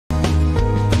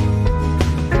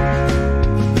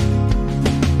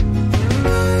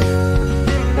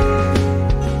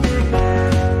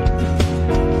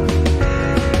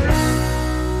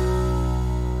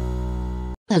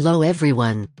Hello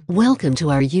everyone, welcome to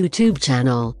our YouTube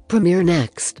channel, Premiere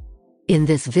Next. In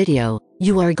this video,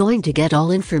 you are going to get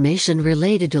all information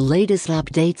related to latest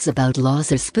updates about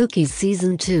Espookys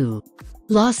Season 2.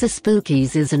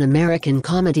 Espookys is an American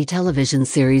comedy television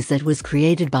series that was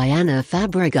created by Ana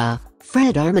Fabrega,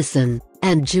 Fred Armisen,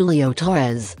 and Julio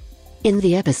Torres. In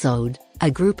the episode, a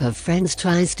group of friends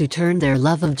tries to turn their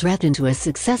love of dread into a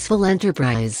successful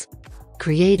enterprise.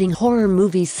 Creating horror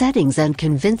movie settings and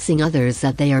convincing others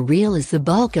that they are real is the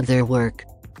bulk of their work.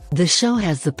 The show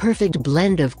has the perfect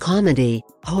blend of comedy,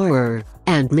 horror,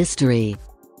 and mystery.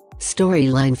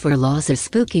 Storyline for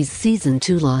Espookys Season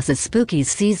 2. Espookys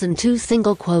Season 2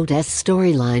 S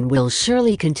storyline will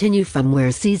surely continue from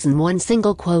where Season 1 S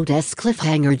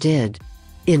cliffhanger did.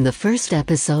 In the first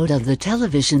episode of the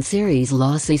television series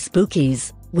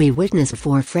Espookys, we witnessed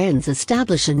four friends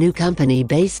establish a new company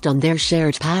based on their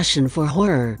shared passion for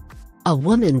horror. A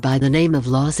woman by the name of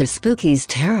Espookys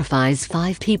terrifies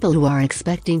five people who are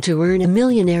expecting to earn a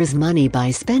millionaire's money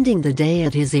by spending the day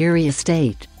at his eerie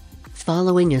estate.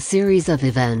 Following a series of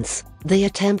events, they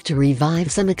attempt to revive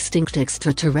some extinct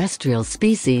extraterrestrial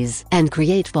species and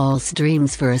create false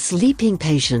dreams for a sleeping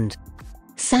patient.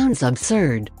 Sounds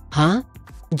absurd, huh?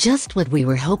 Just what we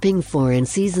were hoping for in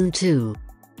Season 2.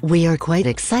 We are quite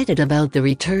excited about the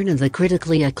return of the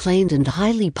critically acclaimed and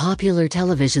highly popular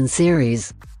television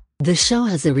series. The show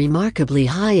has a remarkably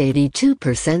high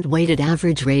 82% weighted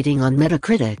average rating on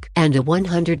Metacritic and a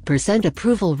 100%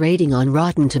 approval rating on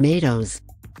Rotten Tomatoes.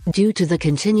 Due to the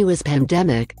continuous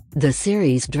pandemic, the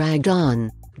series dragged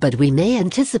on, but we may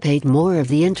anticipate more of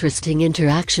the interesting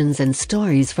interactions and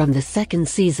stories from the second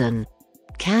season.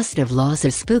 Cast of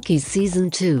Espookys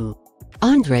Season 2.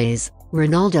 Andres,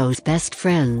 Ronaldo's best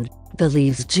friend,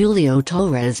 believes Julio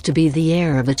Torres to be the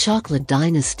heir of a chocolate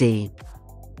dynasty.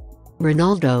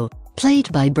 Ronaldo, played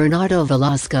by Bernardo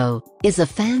Velasco, is a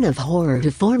fan of horror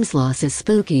who forms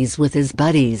Espookys with his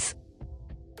buddies.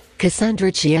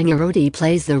 Cassandra Chiangiroti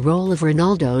plays the role of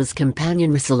Ronaldo's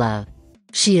companion Ursula.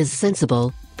 She is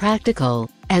sensible, practical,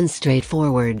 and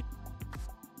straightforward.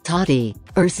 Tati,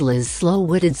 Ursula's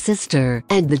slow-witted sister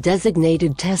and the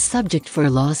designated test subject for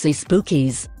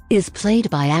Espookys, is played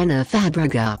by Ana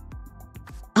Fabrega.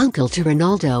 Uncle to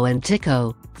Ronaldo and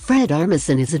Tico, Fred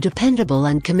Armisen is a dependable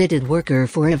and committed worker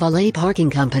for a valet parking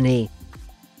company.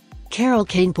 Carol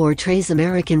Kane portrays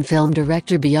American film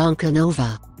director Bianca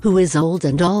Nova, who is old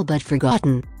and all but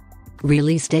forgotten.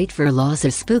 Release date for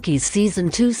Espookys Season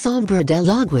 2. Sombra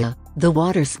del Agua, the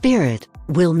water spirit,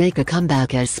 will make a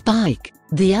comeback as Spike,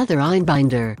 the other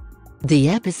Einbinder. The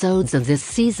episodes of this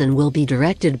season will be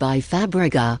directed by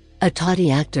Fabrega, a Tati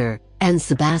actor, and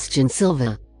Sebastian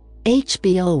Silva.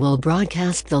 HBO will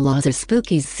broadcast the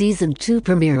Espookys Season 2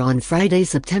 premiere on Friday,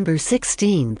 September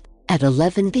 16th, at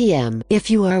 11 p.m. If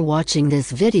you are watching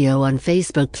this video on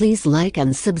Facebook, please like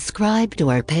and subscribe to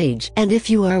our page. And if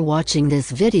you are watching this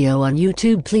video on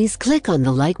YouTube, please click on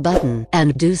the like button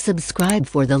and do subscribe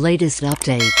for the latest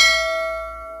update.